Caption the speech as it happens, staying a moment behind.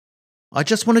I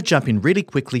just want to jump in really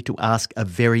quickly to ask a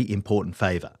very important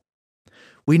favour.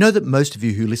 We know that most of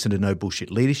you who listen to No Bullshit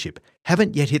Leadership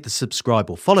haven't yet hit the subscribe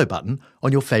or follow button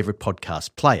on your favourite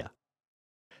podcast player.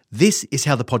 This is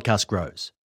how the podcast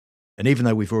grows. And even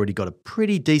though we've already got a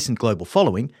pretty decent global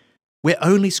following, we're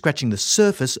only scratching the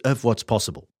surface of what's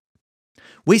possible.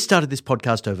 We started this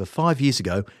podcast over 5 years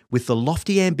ago with the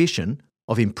lofty ambition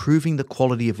of improving the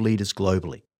quality of leaders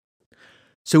globally.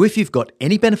 So if you've got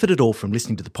any benefit at all from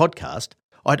listening to the podcast,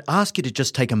 I'd ask you to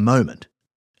just take a moment,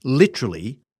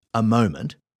 literally a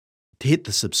moment, to hit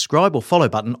the subscribe or follow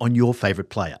button on your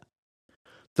favourite player.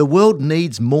 The world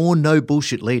needs more no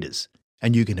bullshit leaders,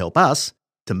 and you can help us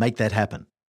to make that happen.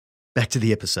 Back to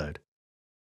the episode.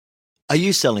 Are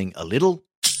you selling a little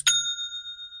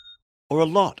or a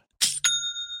lot?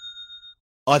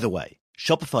 Either way,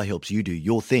 Shopify helps you do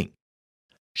your thing.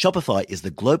 Shopify is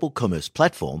the global commerce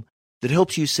platform that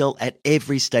helps you sell at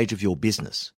every stage of your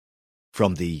business.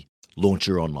 From the launch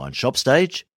your online shop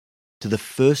stage, to the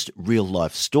first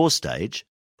real-life store stage,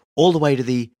 all the way to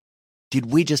the did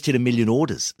we just hit 1 million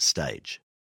orders stage.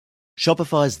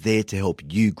 Shopify's there to help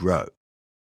you grow.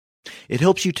 It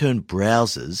helps you turn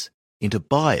browsers into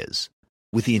buyers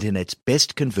with the internet's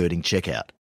best converting checkout.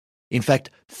 In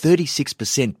fact,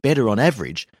 36% better on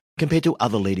average compared to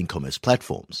other leading commerce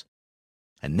platforms.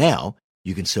 And now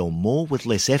you can sell more with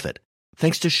less effort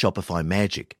thanks to Shopify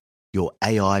Magic, your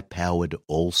AI-powered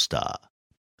all-star.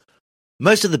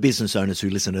 Most of the business owners who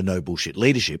listen to No Bullshit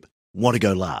Leadership want to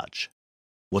go large.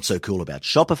 What's so cool about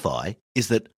Shopify is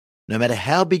that no matter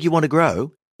how big you want to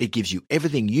grow, it gives you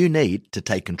everything you need to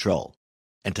take control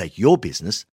and take your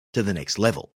business to the next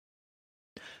level.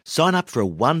 Sign up for a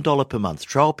 $1 per month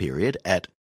trial period at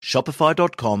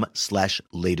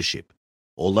shopify.com/leadership,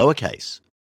 all lowercase.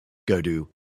 Go to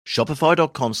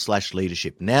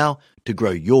shopify.com/leadership now to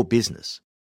grow your business,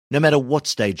 no matter what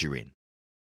stage you're in.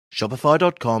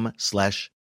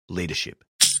 Shopify.com/leadership.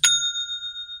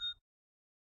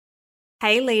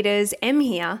 Hey leaders, Em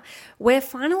here. We're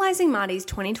finalising Marty's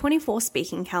 2024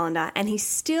 speaking calendar and he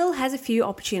still has a few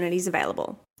opportunities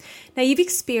available. Now you've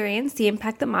experienced the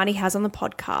impact that Marty has on the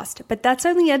podcast, but that's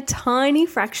only a tiny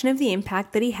fraction of the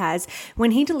impact that he has when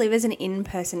he delivers an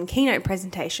in-person keynote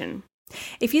presentation.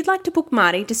 If you'd like to book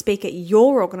Marty to speak at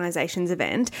your organisation's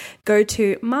event, go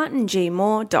to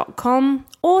martingmoore.com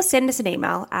or send us an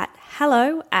email at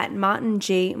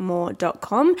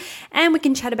hello@martingmoore.com and we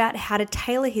can chat about how to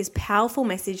tailor his powerful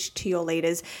message to your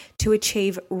leaders to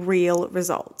achieve real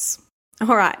results.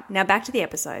 All right, now back to the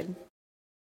episode.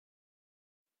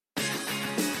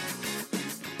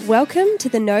 Welcome to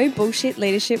the No Bullshit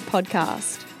Leadership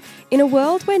Podcast. In a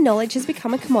world where knowledge has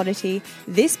become a commodity,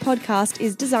 this podcast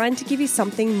is designed to give you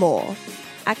something more.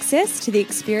 Access to the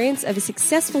experience of a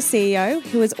successful CEO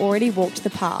who has already walked the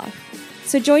path.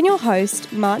 So join your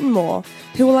host, Martin Moore,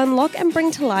 who will unlock and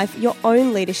bring to life your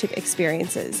own leadership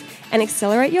experiences and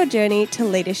accelerate your journey to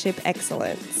leadership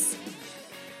excellence.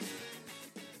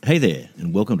 Hey there,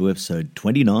 and welcome to episode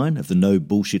 29 of the No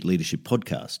Bullshit Leadership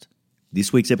Podcast.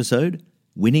 This week's episode,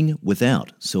 Winning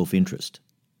Without Self-Interest.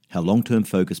 How long-term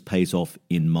focus pays off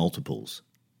in multiples.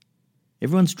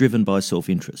 Everyone's driven by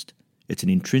self-interest. It's an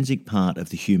intrinsic part of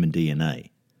the human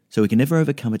DNA, so we can never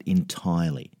overcome it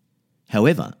entirely.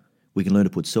 However, we can learn to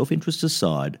put self-interest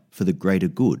aside for the greater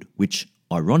good, which,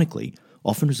 ironically,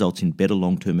 often results in better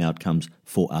long-term outcomes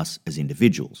for us as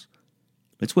individuals.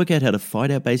 Let's work out how to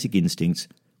fight our basic instincts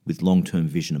with long-term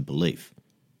vision and belief.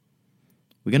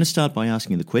 We're going to start by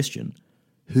asking the question,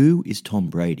 who is Tom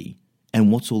Brady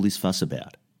and what's all this fuss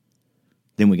about?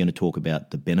 Then we're going to talk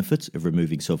about the benefits of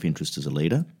removing self-interest as a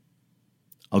leader.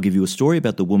 I'll give you a story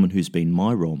about the woman who's been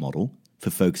my role model for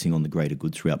focusing on the greater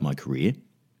good throughout my career.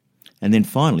 And then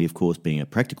finally, of course, being a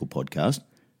practical podcast,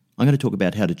 I'm going to talk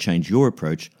about how to change your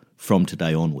approach from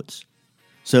today onwards.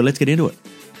 So let's get into it.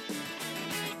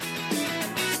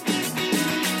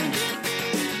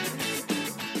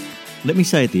 Let me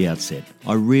say at the outset,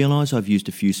 I realise I've used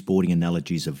a few sporting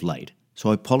analogies of late,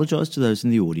 so I apologise to those in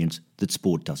the audience that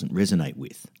sport doesn't resonate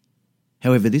with.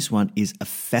 However, this one is a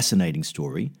fascinating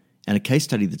story and a case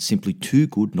study that's simply too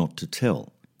good not to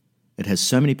tell. It has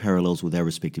so many parallels with our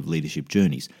respective leadership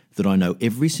journeys that I know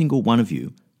every single one of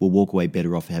you will walk away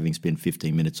better off having spent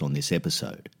 15 minutes on this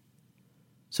episode.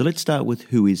 So let's start with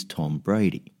who is Tom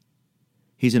Brady.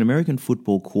 He's an American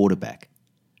football quarterback,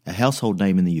 a household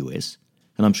name in the US,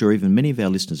 and I'm sure even many of our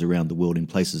listeners around the world in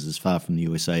places as far from the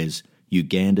USA as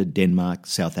Uganda, Denmark,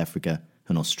 South Africa,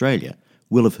 and Australia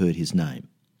will have heard his name.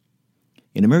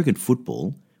 In American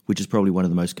football, which is probably one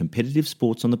of the most competitive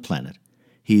sports on the planet,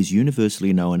 he is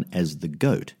universally known as the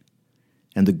GOAT.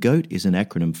 And the GOAT is an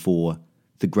acronym for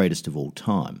the greatest of all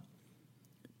time.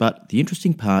 But the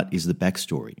interesting part is the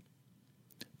backstory.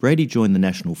 Brady joined the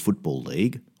National Football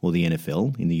League, or the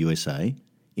NFL, in the USA,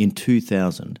 in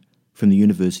 2000 from the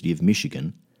University of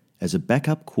Michigan as a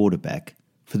backup quarterback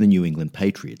for the New England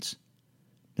Patriots.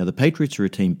 Now, the Patriots are a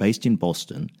team based in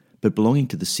Boston, but belonging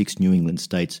to the 6 New England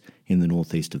states in the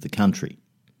northeast of the country.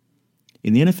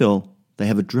 In the NFL, they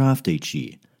have a draft each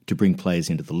year to bring players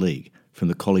into the league from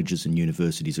the colleges and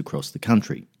universities across the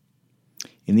country.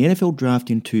 In the NFL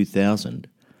draft in 2000,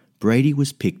 Brady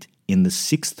was picked in the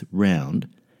 6th round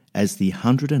as the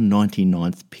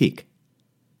 199th pick.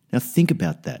 Now think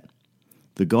about that.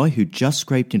 The guy who just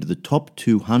scraped into the top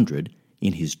 200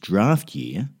 in his draft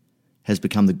year has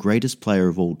become the greatest player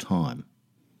of all time.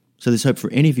 So there's hope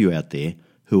for any of you out there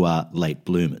who are late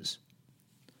bloomers.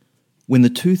 When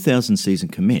the 2000 season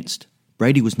commenced,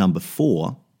 Brady was number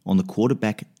 4 on the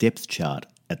quarterback depth chart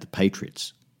at the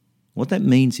Patriots. What that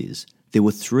means is there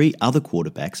were 3 other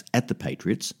quarterbacks at the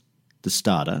Patriots, the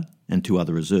starter and 2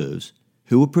 other reserves,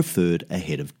 who were preferred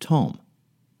ahead of Tom.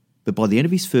 But by the end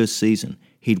of his first season,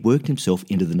 he'd worked himself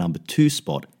into the number 2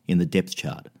 spot in the depth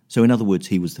chart. So in other words,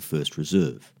 he was the first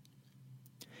reserve.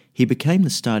 He became the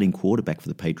starting quarterback for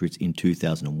the Patriots in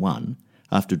 2001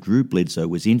 after Drew Bledsoe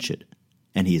was injured,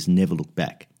 and he has never looked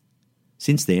back.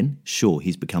 Since then, sure,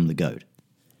 he's become the GOAT.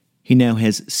 He now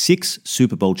has 6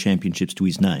 Super Bowl championships to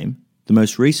his name, the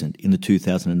most recent in the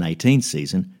 2018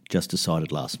 season, just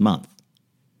decided last month.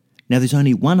 Now, there's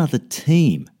only one other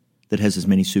team that has as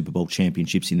many Super Bowl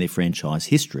championships in their franchise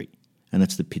history, and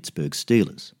that's the Pittsburgh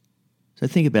Steelers. So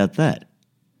think about that.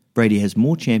 Brady has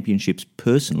more championships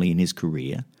personally in his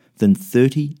career than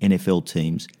 30 NFL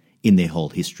teams in their whole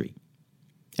history.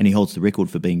 And he holds the record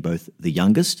for being both the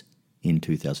youngest, in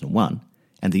 2001,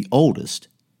 and the oldest,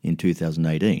 in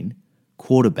 2018,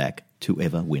 quarterback to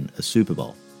ever win a Super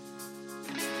Bowl.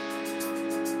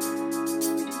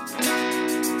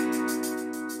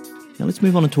 Now let's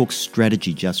move on and talk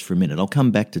strategy just for a minute. I'll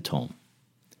come back to Tom.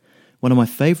 One of my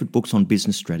favourite books on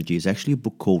business strategy is actually a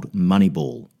book called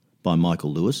Moneyball by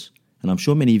Michael Lewis, and I'm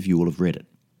sure many of you will have read it.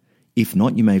 If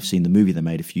not, you may have seen the movie they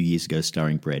made a few years ago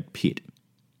starring Brad Pitt.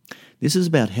 This is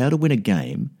about how to win a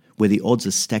game where the odds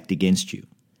are stacked against you,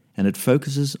 and it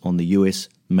focuses on the US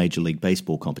Major League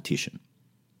Baseball competition.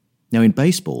 Now in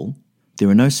baseball, there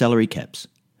are no salary caps,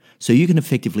 so you can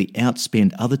effectively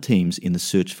outspend other teams in the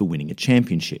search for winning a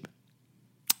championship.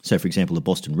 So for example, the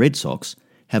Boston Red Sox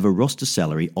have a roster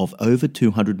salary of over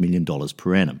 $200 million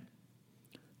per annum.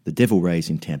 The Devil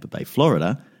Rays in Tampa Bay,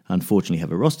 Florida, unfortunately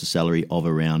have a roster salary of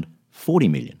around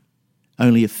 $40 million,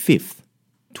 only a fifth,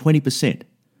 20%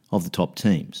 of the top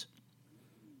teams.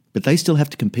 But they still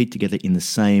have to compete together in the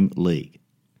same league.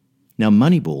 Now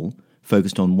Moneyball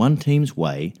focused on one team's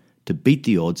way to beat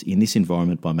the odds in this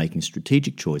environment by making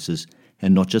strategic choices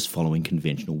and not just following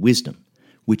conventional wisdom,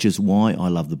 which is why I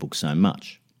love the book so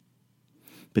much.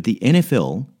 But the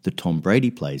NFL that Tom Brady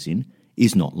plays in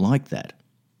is not like that.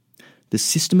 The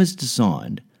system is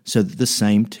designed so that the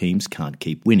same teams can't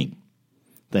keep winning.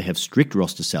 They have strict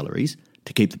roster salaries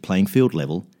to keep the playing field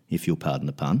level, if you'll pardon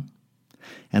the pun,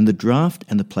 and the draft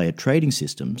and the player trading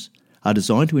systems are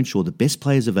designed to ensure the best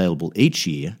players available each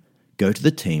year go to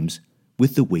the teams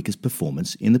with the weakest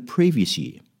performance in the previous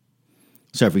year.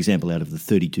 So, for example, out of the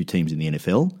 32 teams in the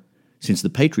NFL, since the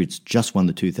Patriots just won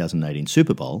the 2018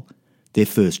 Super Bowl, their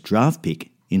first draft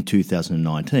pick in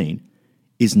 2019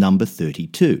 is number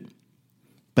 32.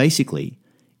 Basically,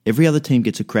 every other team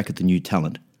gets a crack at the new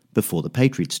talent before the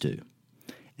Patriots do,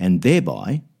 and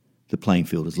thereby the playing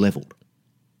field is levelled.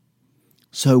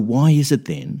 So why is it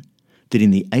then that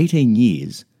in the 18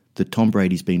 years that Tom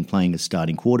Brady's been playing as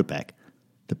starting quarterback,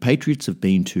 the Patriots have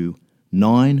been to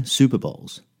 9 Super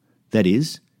Bowls? That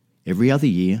is, every other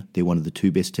year they're one of the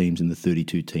 2 best teams in the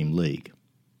 32-team league.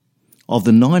 Of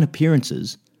the 9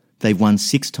 appearances, they've won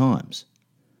 6 times.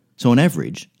 So on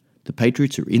average, the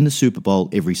Patriots are in the Super Bowl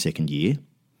every second year,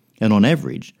 and on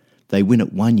average, they win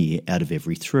it 1 year out of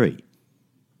every 3.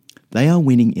 They are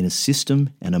winning in a system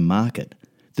and a market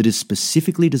that is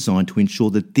specifically designed to ensure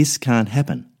that this can't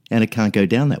happen, and it can't go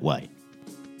down that way.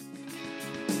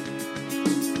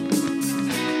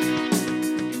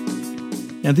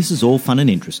 Now, this is all fun and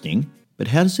interesting, but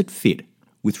how does it fit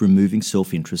with removing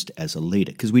self-interest as a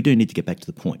leader? Because we do need to get back to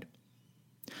the point.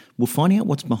 Well, finding out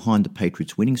what's behind the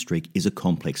Patriots' winning streak is a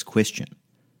complex question,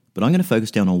 but I'm going to focus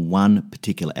down on one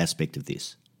particular aspect of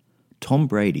this: Tom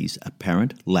Brady's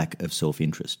apparent lack of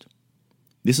self-interest.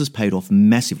 This has paid off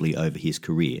massively over his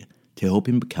career to help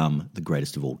him become the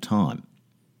greatest of all time.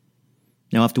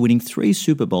 Now, after winning 3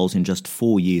 Super Bowls in just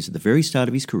 4 years at the very start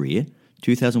of his career,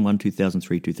 2001,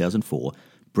 2003, 2004,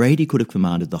 Brady could have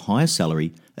commanded the highest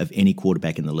salary of any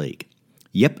quarterback in the league,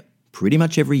 Yep, pretty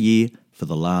much every year for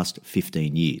the last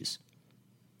 15 years.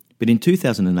 But in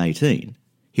 2018,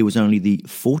 he was only the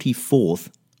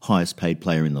 44th highest paid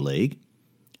player in the league,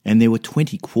 and there were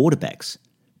 20 quarterbacks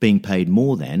being paid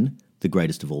more than the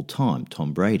greatest of all time,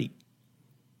 Tom Brady.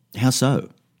 How so?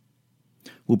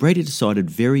 Well, Brady decided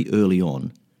very early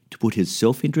on to put his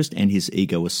self-interest and his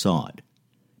ego aside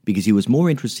because he was more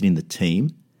interested in the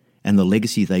team and the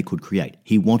legacy they could create.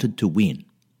 He wanted to win.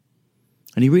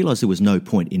 And he realised there was no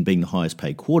point in being the highest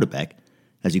paid quarterback,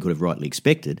 as he could have rightly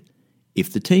expected,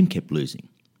 if the team kept losing.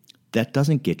 That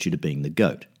doesn't get you to being the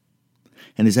GOAT.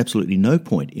 And there's absolutely no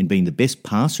point in being the best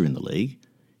passer in the league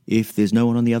if there's no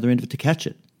one on the other end of it to catch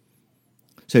it.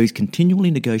 So he's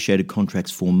continually negotiated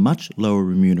contracts for much lower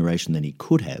remuneration than he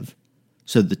could have,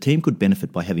 so that the team could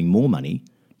benefit by having more money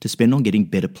to spend on getting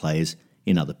better players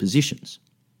in other positions.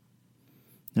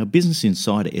 Now, Business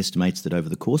Insider estimates that over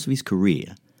the course of his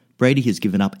career, Brady has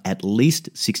given up at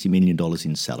least $60 million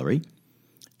in salary,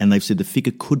 and they've said the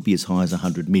figure could be as high as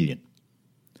 $100 million.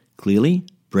 Clearly,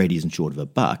 Brady isn't short of a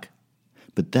buck,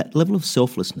 but that level of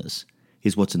selflessness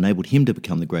is what's enabled him to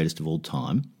become the greatest of all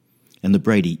time, and the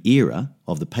Brady era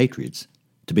of the Patriots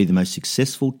to be the most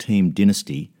successful team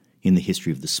dynasty in the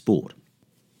history of the sport.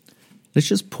 Let's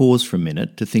just pause for a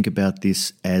minute to think about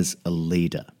this as a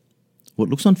leader. What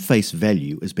looks on face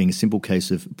value as being a simple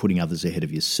case of putting others ahead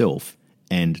of yourself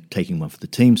and taking one for the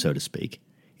team, so to speak,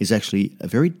 is actually a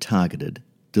very targeted,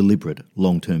 deliberate,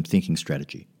 long-term thinking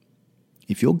strategy.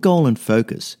 If your goal and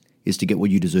focus is to get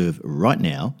what you deserve right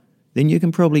now, then you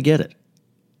can probably get it.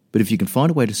 But if you can find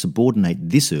a way to subordinate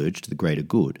this urge to the greater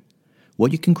good,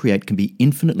 what you can create can be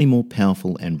infinitely more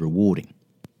powerful and rewarding.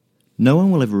 No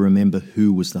one will ever remember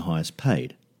who was the highest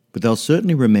paid, but they'll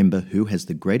certainly remember who has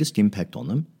the greatest impact on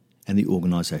them and the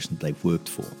organisation that they've worked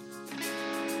for.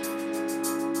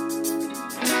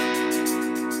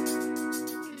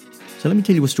 So let me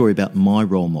tell you a story about my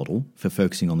role model for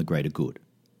focusing on the greater good.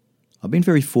 I've been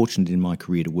very fortunate in my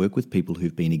career to work with people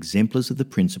who've been exemplars of the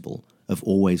principle of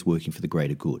always working for the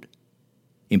greater good.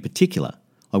 In particular,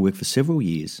 I worked for several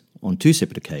years, on 2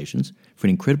 separate occasions, for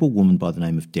an incredible woman by the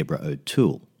name of Deborah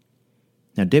O'Toole.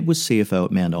 Now, Deb was CFO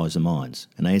at Mount Isa Mines,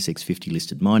 an ASX 50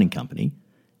 listed mining company,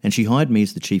 and she hired me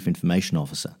as the Chief Information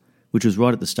Officer, which was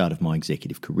right at the start of my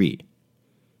executive career.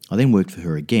 I then worked for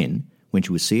her again when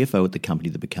she was CFO at the company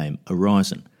that became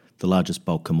Aurizon, the largest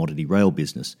bulk commodity rail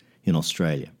business in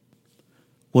Australia.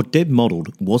 What Deb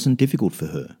modelled wasn't difficult for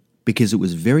her, because it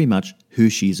was very much who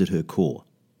she is at her core.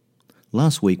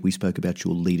 Last week we spoke about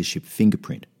your leadership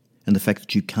fingerprint and the fact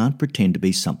that you can't pretend to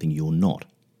be something you're not.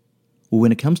 Well,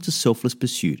 when it comes to selfless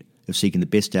pursuit of seeking the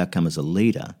best outcome as a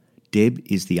leader, Deb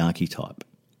is the archetype.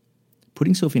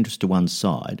 Putting self-interest to one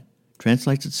side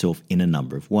translates itself in a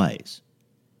number of ways.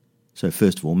 So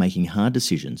first of all, making hard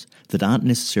decisions that aren't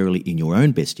necessarily in your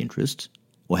own best interests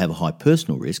or have a high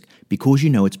personal risk because you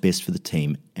know it's best for the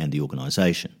team and the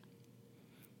organisation.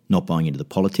 Not buying into the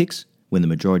politics when the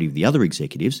majority of the other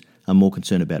executives are more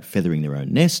concerned about feathering their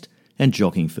own nest and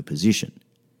jockeying for position.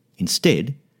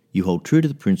 Instead, you hold true to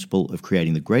the principle of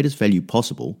creating the greatest value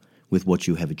possible with what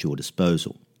you have at your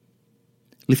disposal.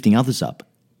 Lifting others up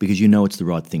because you know it's the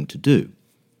right thing to do.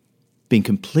 Being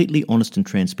completely honest and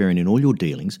transparent in all your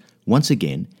dealings, once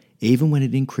again, even when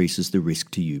it increases the risk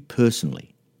to you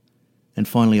personally. And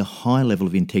finally, a high level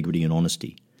of integrity and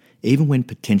honesty, even when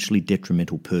potentially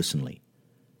detrimental personally.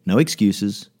 No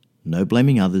excuses, no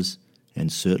blaming others,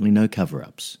 and certainly no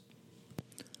cover-ups.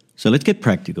 So let's get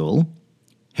practical.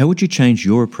 How would you change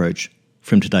your approach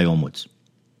from today onwards?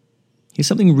 Here's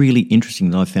something really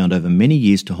interesting that I've found over many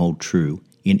years to hold true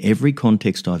in every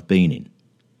context I've been in.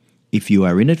 If you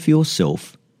are in it for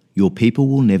yourself, your people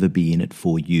will never be in it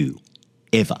for you.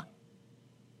 Ever.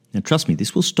 Now trust me,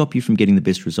 this will stop you from getting the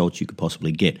best results you could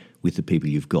possibly get with the people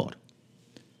you've got.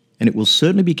 And it will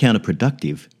certainly be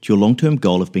counterproductive to your long-term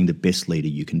goal of being the best leader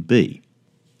you can be.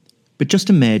 But just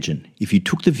imagine if you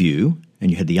took the view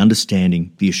and you had the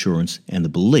understanding, the assurance and the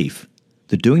belief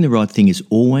that doing the right thing is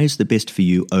always the best for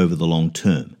you over the long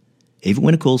term, even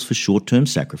when it calls for short-term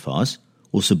sacrifice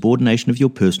or subordination of your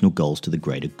personal goals to the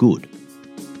greater good.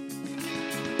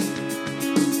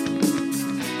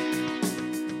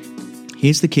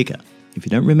 Here's the kicker. If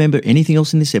you don't remember anything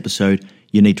else in this episode,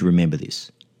 you need to remember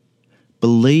this.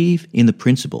 Believe in the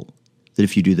principle that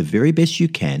if you do the very best you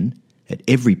can at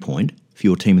every point for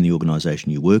your team and the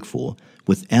organisation you work for,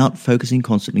 without focusing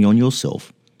constantly on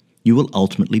yourself, you will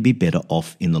ultimately be better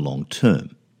off in the long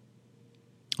term.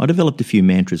 I developed a few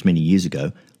mantras many years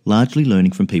ago, largely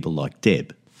learning from people like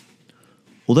Deb.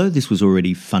 Although this was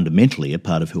already fundamentally a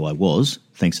part of who I was,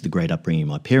 thanks to the great upbringing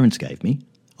my parents gave me,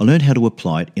 I learned how to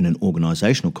apply it in an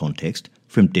organisational context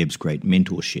from Deb's great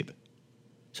mentorship.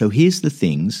 So here's the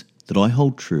things that I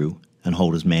hold true and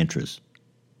hold as mantras.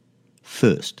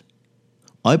 First,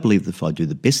 I believe that if I do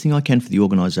the best thing I can for the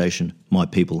organisation, my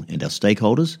people and our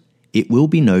stakeholders, it will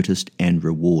be noticed and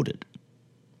rewarded.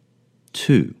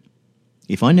 2,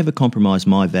 if I never compromise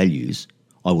my values,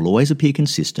 I will always appear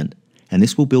consistent, and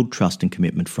this will build trust and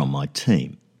commitment from my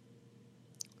team.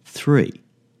 3,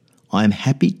 I am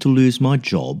happy to lose my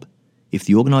job if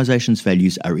the organisation's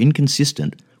values are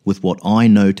inconsistent with what I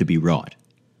know to be right.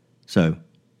 So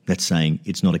that's saying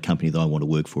it's not a company that I want to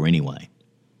work for anyway.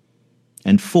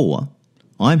 And 4,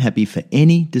 I'm happy for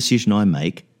any decision I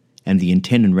make and the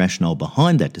intent and rationale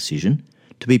behind that decision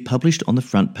to be published on the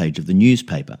front page of the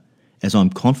newspaper, as I'm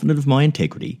confident of my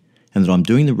integrity and that I'm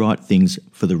doing the right things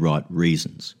for the right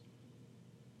reasons.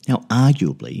 Now,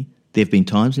 arguably, there have been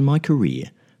times in my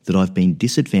career that I've been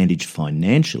disadvantaged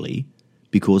financially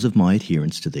because of my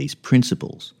adherence to these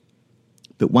principles.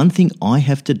 But one thing I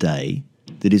have today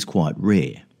that is quite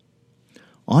rare.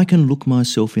 I can look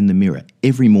myself in the mirror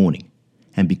every morning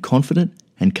and be confident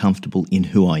and comfortable in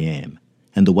who I am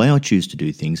and the way I choose to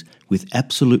do things with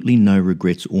absolutely no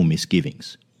regrets or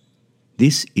misgivings.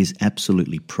 This is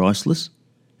absolutely priceless,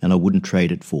 and I wouldn't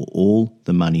trade it for all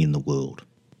the money in the world.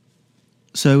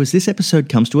 So as this episode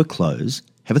comes to a close,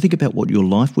 have a think about what your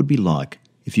life would be like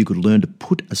if you could learn to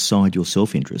put aside your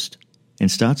self-interest and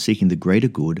start seeking the greater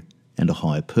good and a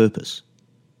higher purpose.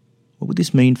 What would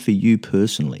this mean for you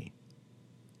personally?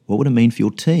 What would it mean for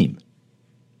your team?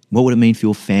 What would it mean for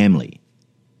your family?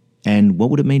 And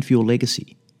what would it mean for your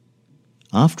legacy?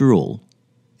 After all,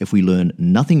 if we learn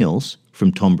nothing else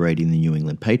from Tom Brady and the New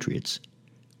England Patriots,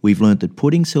 we've learned that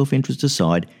putting self-interest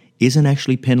aside isn't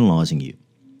actually penalising you.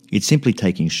 It's simply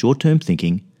taking short-term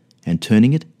thinking and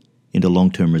turning it into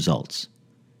long-term results.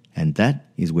 And that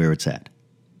is where it's at.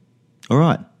 All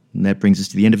right, and that brings us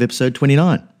to the end of episode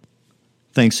 29.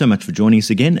 Thanks so much for joining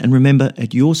us again, and remember,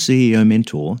 at Your CEO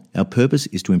Mentor, our purpose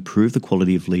is to improve the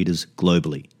quality of leaders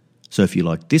globally. So if you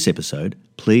liked this episode,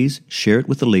 please share it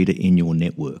with a leader in your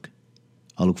network.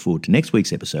 I look forward to next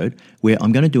week's episode, where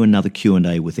I'm going to do another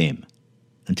Q&A with Em.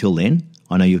 Until then,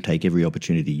 I know you'll take every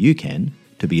opportunity you can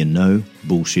to be a no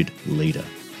bullshit leader.